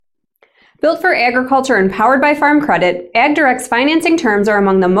Built for agriculture and powered by Farm Credit, AgDirect's financing terms are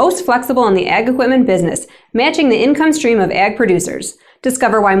among the most flexible in the ag equipment business, matching the income stream of ag producers.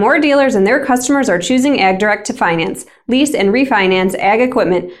 Discover why more dealers and their customers are choosing AgDirect to finance, lease, and refinance ag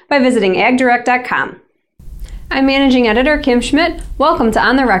equipment by visiting agdirect.com. I'm Managing Editor Kim Schmidt. Welcome to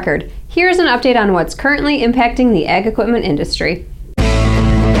On the Record. Here's an update on what's currently impacting the ag equipment industry.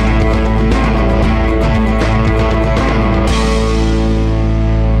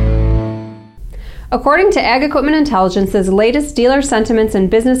 According to Ag Equipment Intelligence's latest Dealer Sentiments and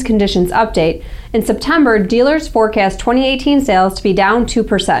Business Conditions update, in September, dealers forecast 2018 sales to be down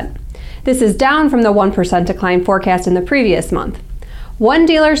 2%. This is down from the 1% decline forecast in the previous month. One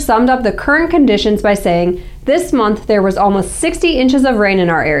dealer summed up the current conditions by saying, "This month there was almost 60 inches of rain in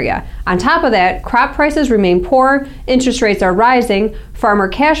our area. On top of that, crop prices remain poor, interest rates are rising, farmer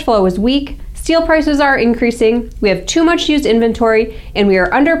cash flow is weak, steel prices are increasing, we have too much used inventory, and we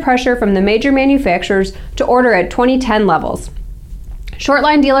are under pressure from the major manufacturers to order at 2010 levels."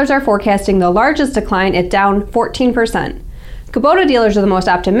 Shortline dealers are forecasting the largest decline at down 14%. Kubota dealers are the most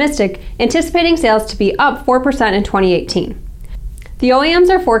optimistic, anticipating sales to be up 4% in 2018. The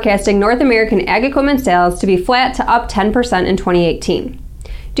OEMs are forecasting North American ag equipment sales to be flat to up 10% in 2018.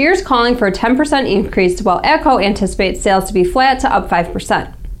 Deere is calling for a 10% increase, while AGCO anticipates sales to be flat to up 5%.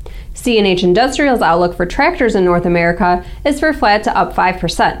 CNH Industrial's outlook for tractors in North America is for flat to up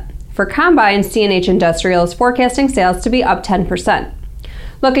 5%. For combines, CNH Industrial is forecasting sales to be up 10%.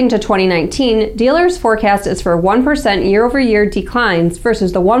 Looking to 2019, dealers' forecast is for 1% year-over-year declines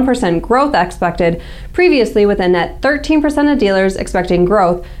versus the 1% growth expected previously, with a net 13% of dealers expecting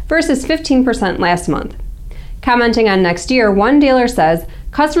growth versus 15% last month. Commenting on next year, one dealer says,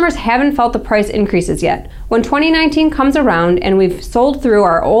 "Customers haven't felt the price increases yet. When 2019 comes around and we've sold through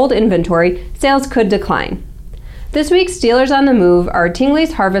our old inventory, sales could decline." This week's dealers on the move are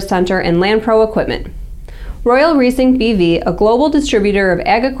Tingley's Harvest Center and LandPro Equipment. Royal Racing BV, a global distributor of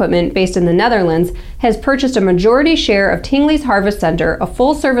ag equipment based in the Netherlands, has purchased a majority share of Tingley's Harvest Center, a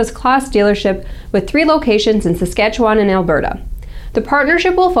full-service class dealership with 3 locations in Saskatchewan and Alberta. The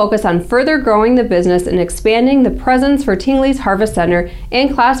partnership will focus on further growing the business and expanding the presence for Tingley's Harvest Center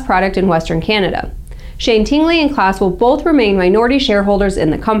and Claas product in Western Canada. Shane Tingley and Claas will both remain minority shareholders in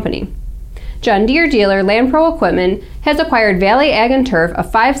the company. John Deere dealer LandPro Equipment has acquired Valley Ag and Turf, a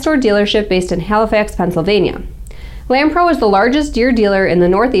 5-store dealership based in Halifax, Pennsylvania. LandPro is the largest Deere dealer in the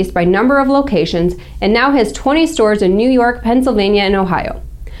Northeast by number of locations and now has 20 stores in New York, Pennsylvania, and Ohio.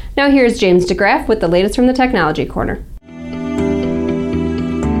 Now here's James DeGraff with the latest from the Technology Corner.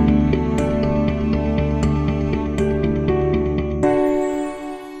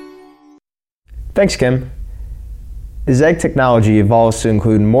 Thanks, Kim. As ag technology evolves to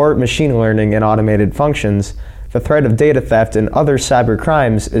include more machine learning and automated functions, the threat of data theft and other cyber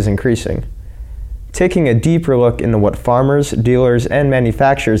crimes is increasing. Taking a deeper look into what farmers, dealers, and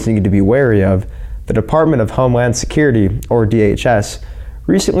manufacturers need to be wary of, the Department of Homeland Security, or DHS,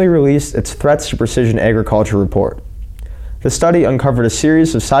 recently released its Threats to Precision Agriculture report. The study uncovered a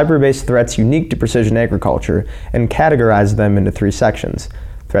series of cyber-based threats unique to precision agriculture and categorized them into 3 sections: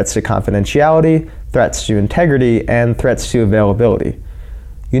 threats to confidentiality, threats to integrity, and threats to availability.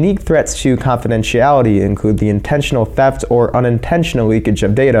 Unique threats to confidentiality include the intentional theft or unintentional leakage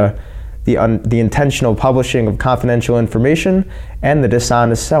of data, the intentional publishing of confidential information, and the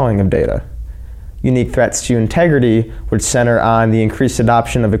dishonest selling of data. Unique threats to integrity, which center on the increased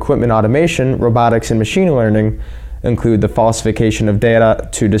adoption of equipment automation, robotics, and machine learning, include the falsification of data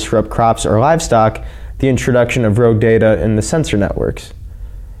to disrupt crops or livestock, the introduction of rogue data in the sensor networks.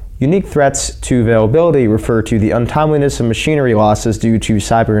 Unique threats to availability refer to the untimeliness of machinery losses due to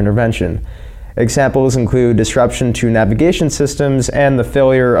cyber intervention. Examples include disruption to navigation systems and the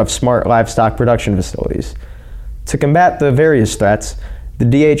failure of smart livestock production facilities. To combat the various threats, the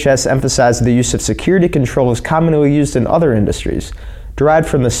DHS emphasized the use of security controls commonly used in other industries. Derived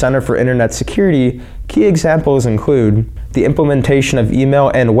from the Center for Internet Security, key examples include the implementation of email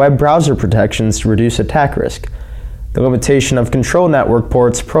and web browser protections to reduce attack risk, the limitation of control network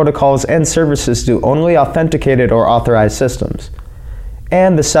ports, protocols, and services to only authenticated or authorized systems,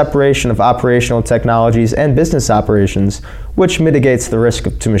 and the separation of operational technologies and business operations, which mitigates the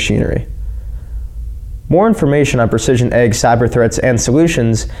risk to machinery. More information on precision ag cyber threats and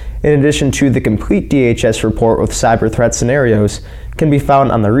solutions, in addition to the complete DHS report with cyber threat scenarios, can be found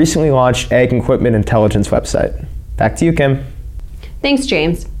on the recently launched Ag Equipment Intelligence website. Back to you, Kim. Thanks,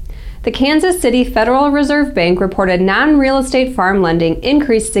 James. The Kansas City Federal Reserve Bank reported non-real estate farm lending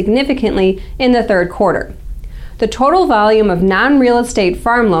increased significantly in the 3rd quarter. The total volume of non-real estate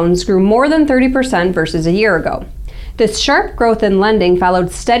farm loans grew more than 30% versus a year ago. This sharp growth in lending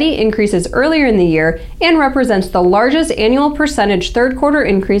followed steady increases earlier in the year and represents the largest annual percentage third quarter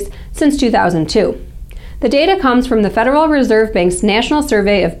increase since 2002. The data comes from the Federal Reserve Bank's National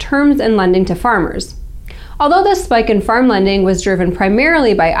Survey of Terms and Lending to Farmers. Although this spike in farm lending was driven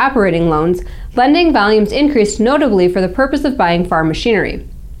primarily by operating loans, lending volumes increased notably for the purpose of buying farm machinery.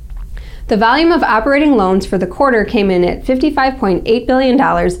 The volume of operating loans for the quarter came in at $55.8 billion,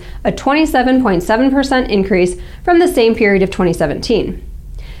 a 27.7% increase from the same period of 2017.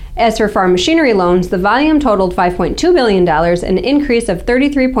 As for farm machinery loans, the volume totaled $5.2 billion, an increase of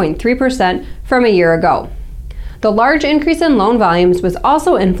 33.3% from a year ago. The large increase in loan volumes was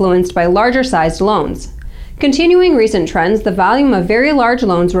also influenced by larger-sized loans. Continuing recent trends, the volume of very large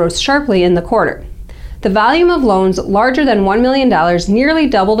loans rose sharply in the quarter. The volume of loans larger than $1 million nearly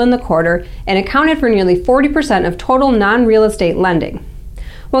doubled in the quarter and accounted for nearly 40% of total non-real estate lending.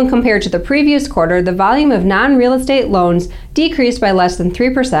 When compared to the previous quarter, the volume of non-real estate loans decreased by less than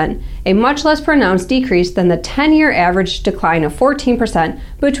 3%, a much less pronounced decrease than the 10-year average decline of 14%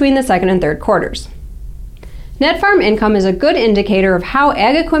 between the second and third quarters. Net farm income is a good indicator of how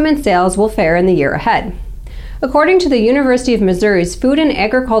ag equipment sales will fare in the year ahead. According to the University of Missouri's Food and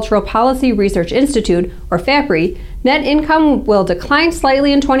Agricultural Policy Research Institute, or FAPRI, net income will decline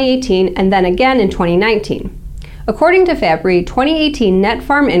slightly in 2018 and then again in 2019. According to FAPRI, 2018 net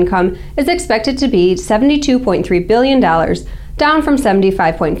farm income is expected to be $72.3 billion, down from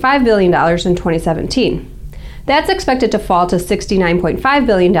 $75.5 billion in 2017. That's expected to fall to $69.5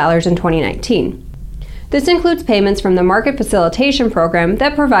 billion in 2019. This includes payments from the Market Facilitation Program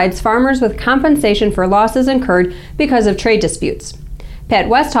that provides farmers with compensation for losses incurred because of trade disputes. Pat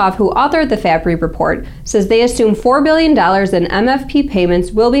Westhoff, who authored the FAPRI report, says they assume $4 billion in MFP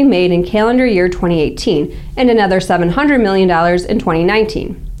payments will be made in calendar year 2018 and another $700 million in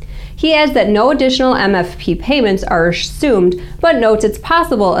 2019. He adds that no additional MFP payments are assumed, but notes it's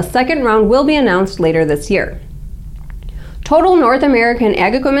possible a second round will be announced later this year. Total North American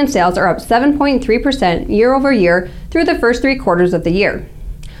ag equipment sales are up 7.3% year over year through the first 3 quarters of the year.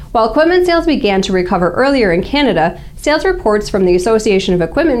 While equipment sales began to recover earlier in Canada, sales reports from the Association of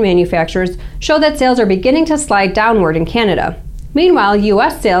Equipment Manufacturers show that sales are beginning to slide downward in Canada. Meanwhile,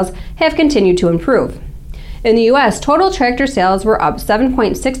 U.S. sales have continued to improve. In the U.S., total tractor sales were up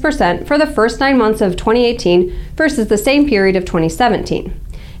 7.6% for the first 9 months of 2018 versus the same period of 2017.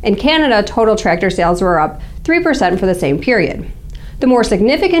 In Canada, total tractor sales were up 3% for the same period. The more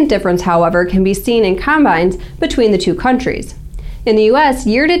significant difference, however, can be seen in combines between the two countries. In the U.S.,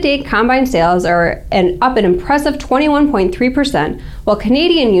 year-to-date combine sales are up an impressive 21.3%, while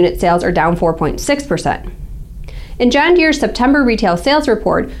Canadian unit sales are down 4.6%. In John Deere's September retail sales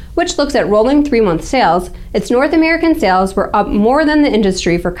report, which looks at rolling 3-month sales, its North American sales were up more than the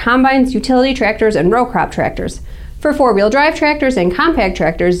industry for combines, utility tractors, and row crop tractors. For 4-wheel drive tractors and compact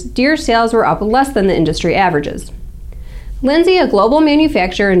tractors, Deere sales were up less than the industry averages. Lindsay, a global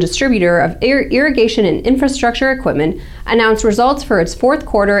manufacturer and distributor of irrigation and infrastructure equipment, announced results for its fourth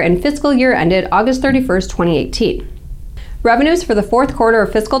quarter and fiscal year ended August 31, 2018. Revenues for the fourth quarter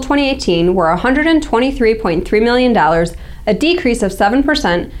of fiscal 2018 were $123.3 million, a decrease of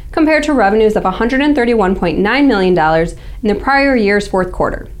 7% compared to revenues of $131.9 million in the prior year's fourth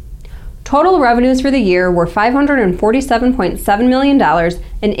quarter. Total revenues for the year were $547.7 million,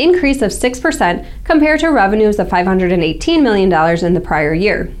 an increase of 6% compared to revenues of $518 million in the prior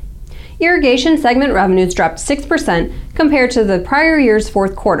year. Irrigation segment revenues dropped 6% compared to the prior year's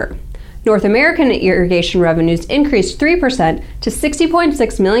fourth quarter. North American irrigation revenues increased 3% to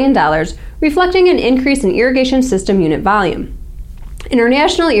 $60.6 million, reflecting an increase in irrigation system unit volume.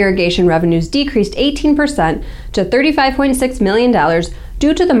 International irrigation revenues decreased 18% to $35.6 million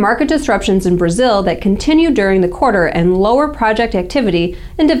due to the market disruptions in Brazil that continued during the quarter and lower project activity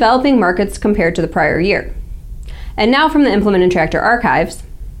in developing markets compared to the prior year. And now from the Implement and Tractor Archives.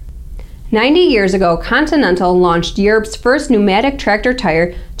 90 years ago, Continental launched Europe's first pneumatic tractor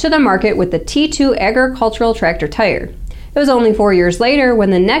tire to the market with the T2 agricultural tractor tire. It was only 4 years later when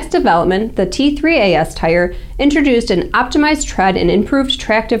the next development, the T3AS tire, introduced an optimized tread and improved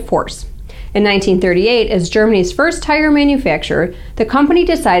tractive force. In 1938, as Germany's first tire manufacturer, the company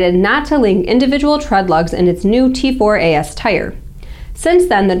decided not to link individual tread lugs in its new T4AS tire. Since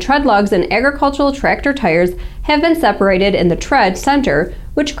then, the tread lugs in agricultural tractor tires have been separated in the tread center,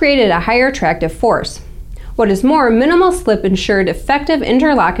 which created a higher tractive force. What is more, minimal slip ensured effective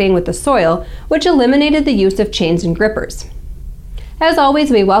interlocking with the soil, which eliminated the use of chains and grippers. As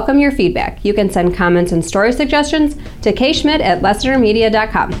always, we welcome your feedback. You can send comments and story suggestions to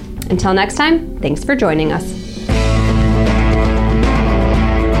kschmidt@lessitermedia.com. Until next time, thanks for joining us.